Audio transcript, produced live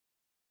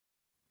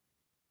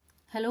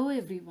Hello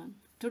everyone.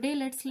 Today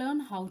let's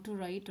learn how to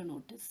write a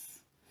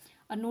notice.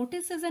 A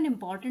notice is an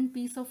important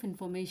piece of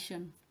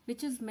information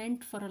which is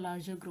meant for a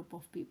larger group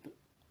of people.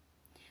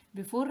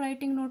 Before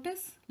writing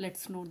notice,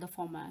 let's know the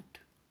format.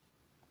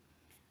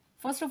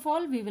 First of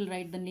all, we will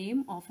write the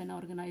name of an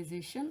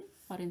organization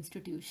or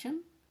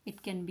institution.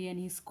 It can be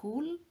any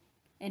school,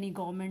 any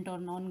government or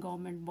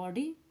non-government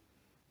body,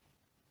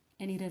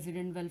 any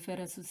resident welfare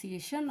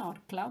association or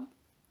club.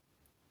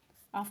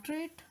 After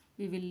it,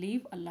 we will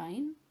leave a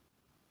line.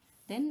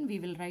 Then we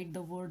will write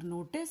the word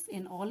notice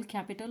in all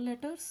capital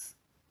letters.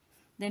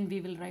 Then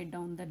we will write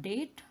down the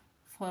date.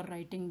 For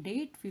writing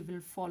date, we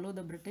will follow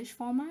the British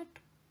format.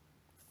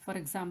 For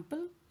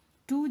example,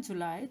 2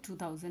 July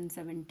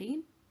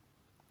 2017.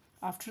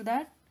 After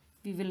that,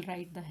 we will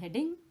write the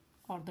heading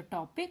or the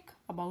topic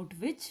about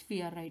which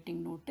we are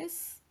writing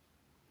notice.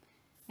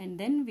 And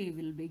then we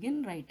will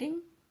begin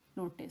writing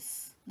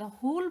notice. The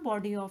whole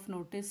body of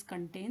notice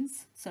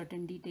contains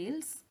certain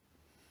details.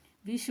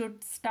 We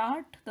should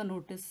start the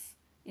notice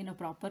in a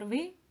proper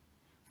way.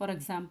 For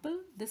example,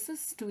 this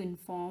is to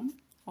inform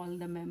all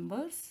the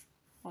members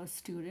or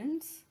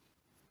students.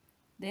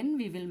 Then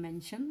we will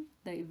mention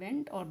the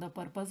event or the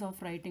purpose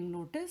of writing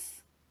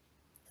notice.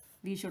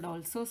 We should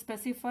also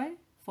specify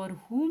for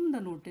whom the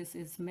notice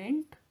is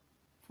meant,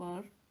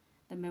 for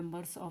the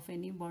members of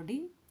any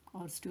body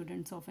or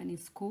students of any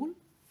school.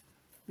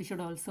 We should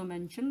also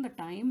mention the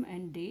time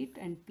and date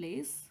and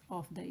place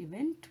of the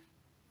event.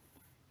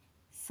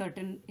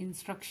 Certain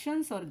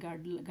instructions or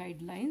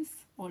guidelines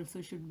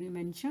also should be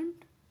mentioned,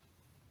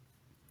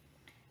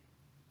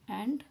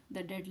 and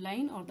the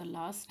deadline or the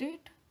last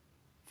date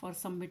for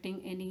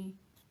submitting any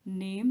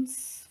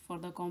names for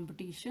the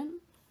competition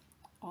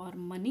or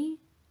money,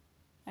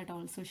 that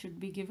also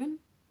should be given.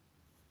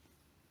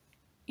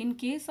 In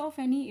case of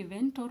any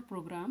event or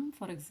program,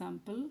 for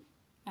example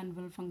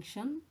annual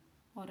function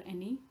or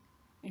any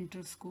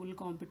inter-school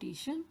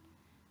competition,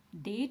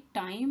 date,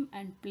 time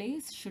and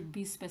place should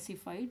be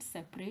specified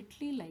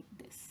separately like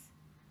this.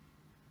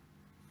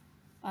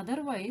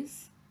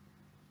 Otherwise,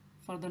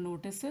 for the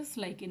notices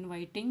like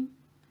inviting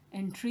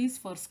entries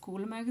for school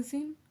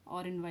magazine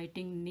or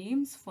inviting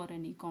names for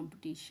any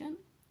competition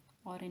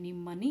or any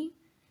money,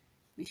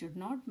 we should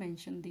not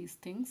mention these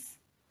things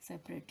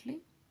separately.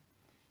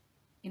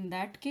 In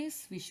that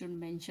case, we should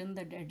mention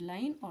the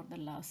deadline or the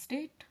last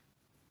date.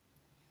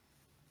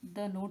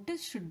 The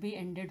notice should be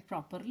ended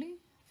properly.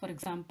 For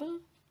example,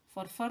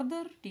 for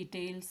further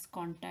details,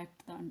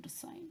 contact the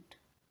undersigned.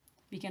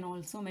 We can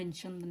also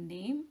mention the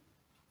name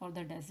or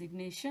the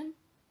designation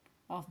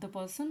of the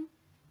person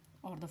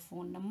or the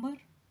phone number.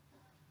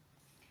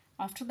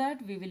 After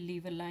that, we will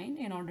leave a line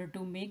in order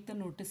to make the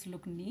notice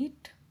look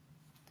neat.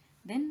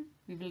 Then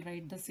we will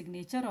write the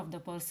signature of the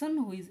person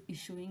who is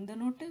issuing the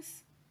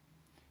notice,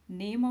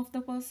 name of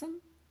the person.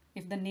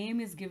 If the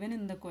name is given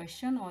in the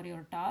question or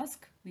your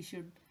task, we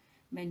should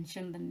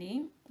mention the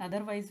name.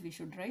 Otherwise, we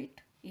should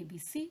write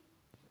ABC.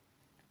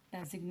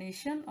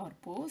 Designation or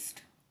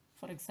post,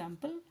 for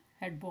example,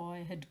 head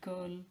boy, head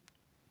girl,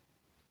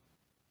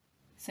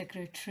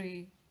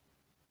 secretary,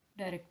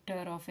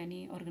 director of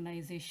any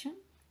organization.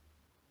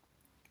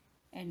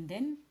 And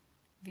then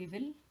we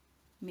will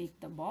make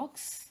the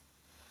box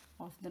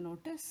of the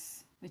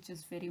notice, which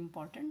is very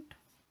important.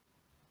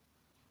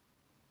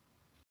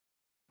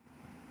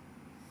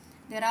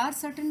 There are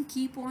certain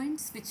key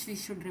points which we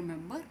should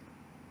remember.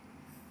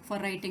 For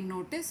writing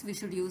notice, we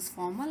should use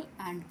formal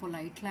and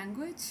polite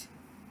language.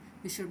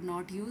 We should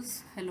not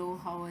use hello,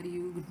 how are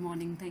you, good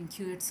morning, thank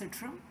you,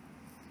 etc.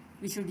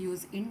 We should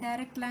use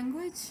indirect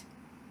language.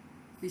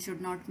 We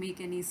should not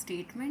make any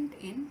statement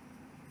in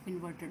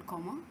inverted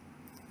comma.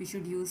 We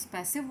should use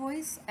passive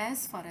voice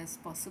as far as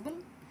possible.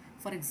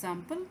 For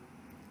example,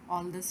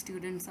 all the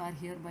students are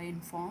hereby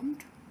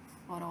informed,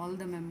 or all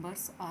the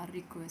members are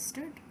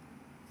requested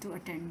to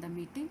attend the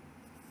meeting.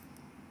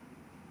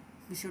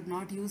 We should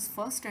not use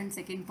first and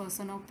second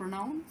person of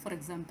pronoun. For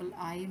example,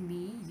 I,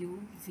 me,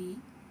 you, we,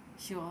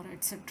 your,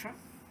 etc.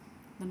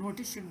 The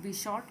notice should be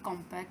short,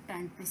 compact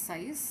and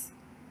precise.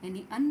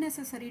 Any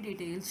unnecessary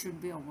details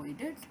should be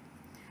avoided.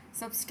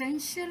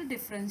 Substantial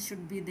difference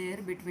should be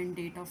there between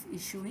date of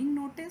issuing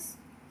notice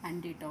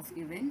and date of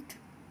event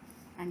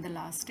and the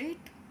last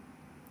date.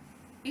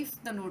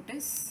 If the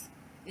notice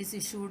is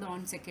issued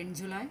on 2nd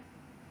July,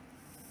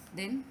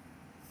 then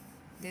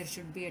there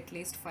should be at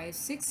least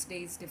 5-6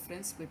 days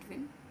difference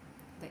between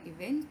the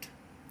event,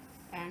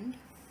 and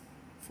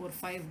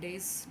 4-5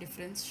 days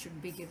difference should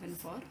be given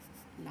for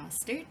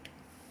last date.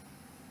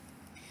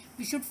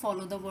 We should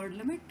follow the word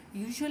limit.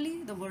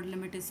 Usually the word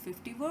limit is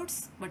 50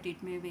 words, but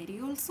it may vary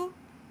also.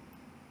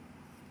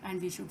 And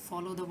we should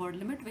follow the word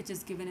limit which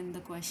is given in the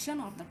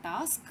question or the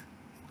task.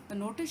 The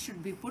notice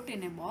should be put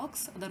in a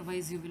box,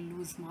 otherwise you will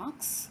lose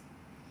marks.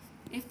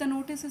 If the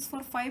notice is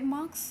for 5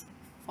 marks,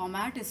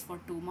 format is for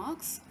 2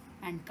 marks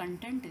and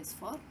content is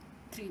for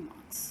 3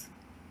 marks.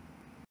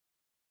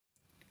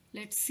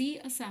 Let's see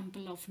a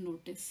sample of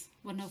notice.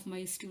 One of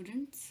my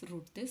students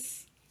wrote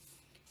this.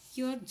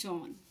 Here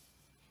John,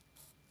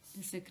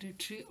 the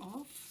secretary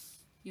of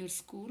your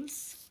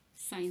school's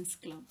Science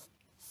Club.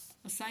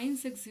 A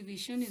science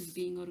exhibition is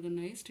being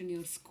organized in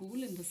your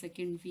school in the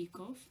second week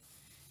of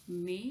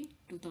May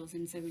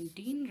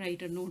 2017.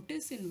 Write a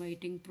notice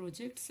inviting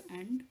projects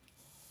and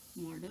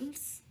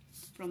models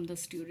from the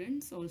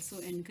students. Also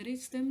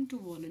encourage them to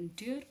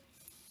volunteer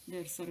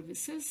their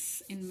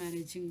services in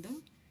managing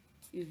the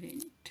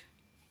event.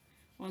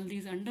 All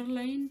these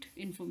underlined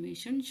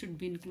information should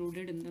be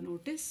included in the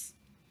notice.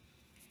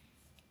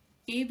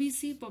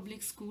 ABC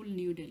Public School,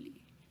 New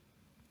Delhi.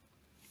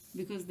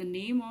 Because the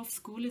name of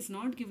school is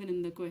not given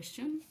in the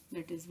question,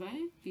 that is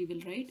why we will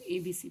write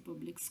ABC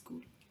Public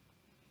School.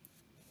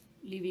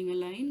 Leaving a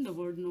line, the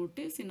word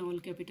notice in all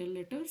capital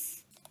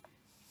letters.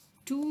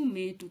 2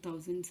 May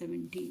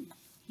 2017.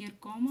 Here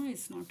comma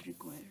is not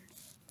required.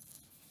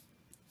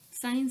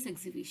 Science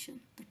exhibition,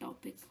 the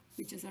topic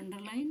which is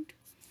underlined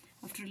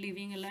after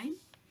leaving a line.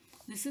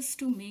 This is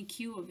to make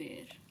you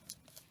aware.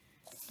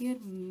 Here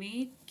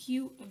make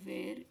you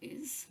aware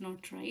is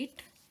not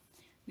right.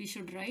 We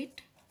should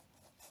write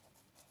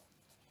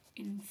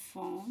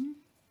inform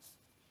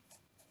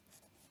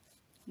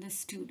the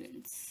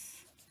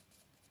students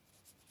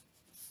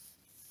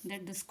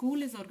that the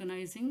school is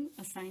organizing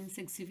a science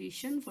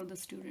exhibition for the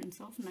students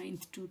of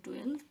 9th to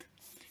 12th.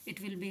 It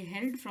will be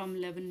held from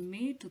 11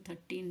 May to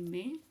 13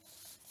 May.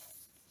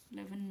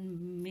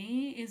 11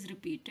 May is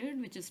repeated,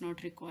 which is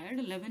not required.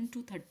 11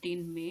 to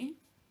 13 May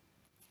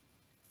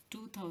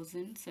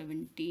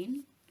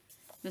 2017.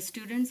 The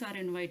students are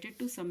invited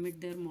to submit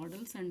their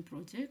models and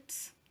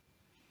projects.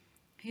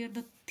 Here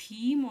the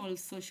theme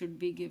also should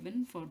be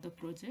given for the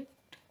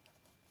project.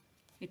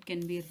 It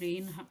can be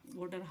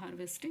rainwater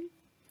harvesting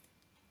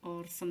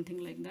or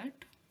something like that.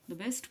 The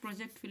best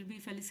project will be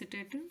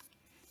felicitated.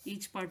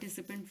 Each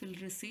participant will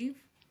receive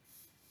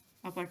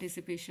a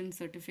participation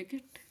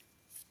certificate.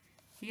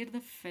 Here the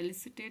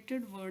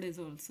felicitated word is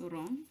also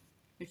wrong.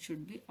 It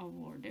should be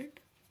awarded.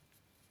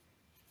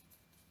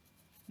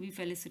 We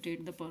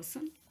felicitate the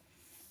person.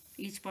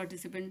 Each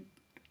participant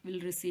will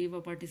receive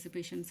a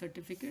participation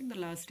certificate. The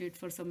last date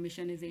for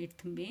submission is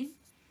 8th May.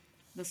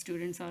 The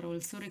students are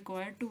also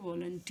required to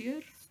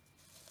volunteer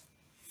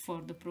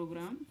for the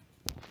program,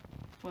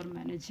 for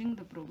managing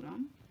the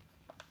program.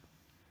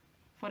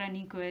 For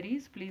any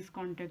queries, please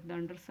contact the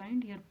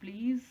undersigned. Here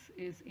please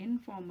is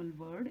informal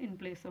word. In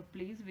place of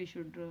please we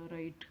should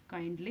write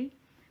kindly,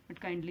 but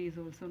kindly is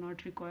also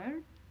not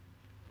required.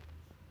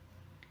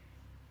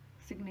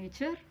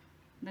 Signature,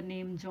 the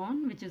name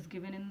John, which is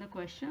given in the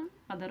question.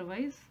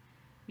 Otherwise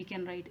we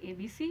can write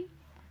ABC,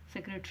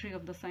 Secretary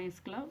of the Science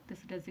Club. This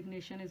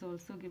designation is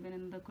also given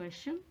in the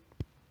question.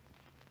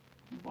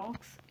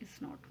 Box is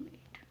not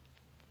made,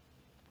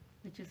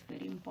 which is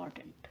very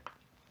important.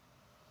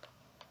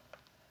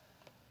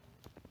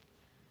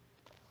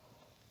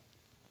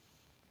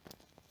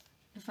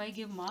 If I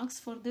give marks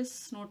for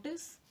this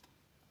notice,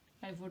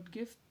 I would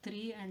give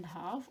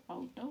 3.5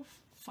 out of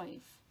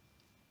 5.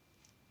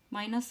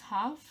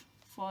 -½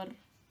 for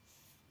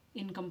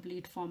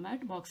incomplete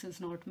format, box is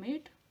not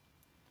made.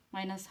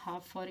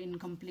 -½ for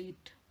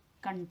incomplete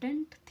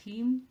content,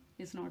 theme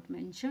is not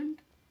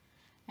mentioned.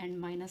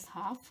 And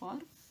 -½ for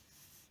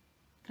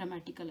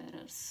grammatical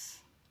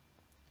errors.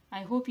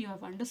 I hope you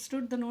have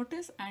understood the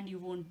notice and you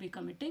won't be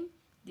committing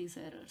these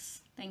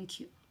errors. Thank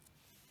you.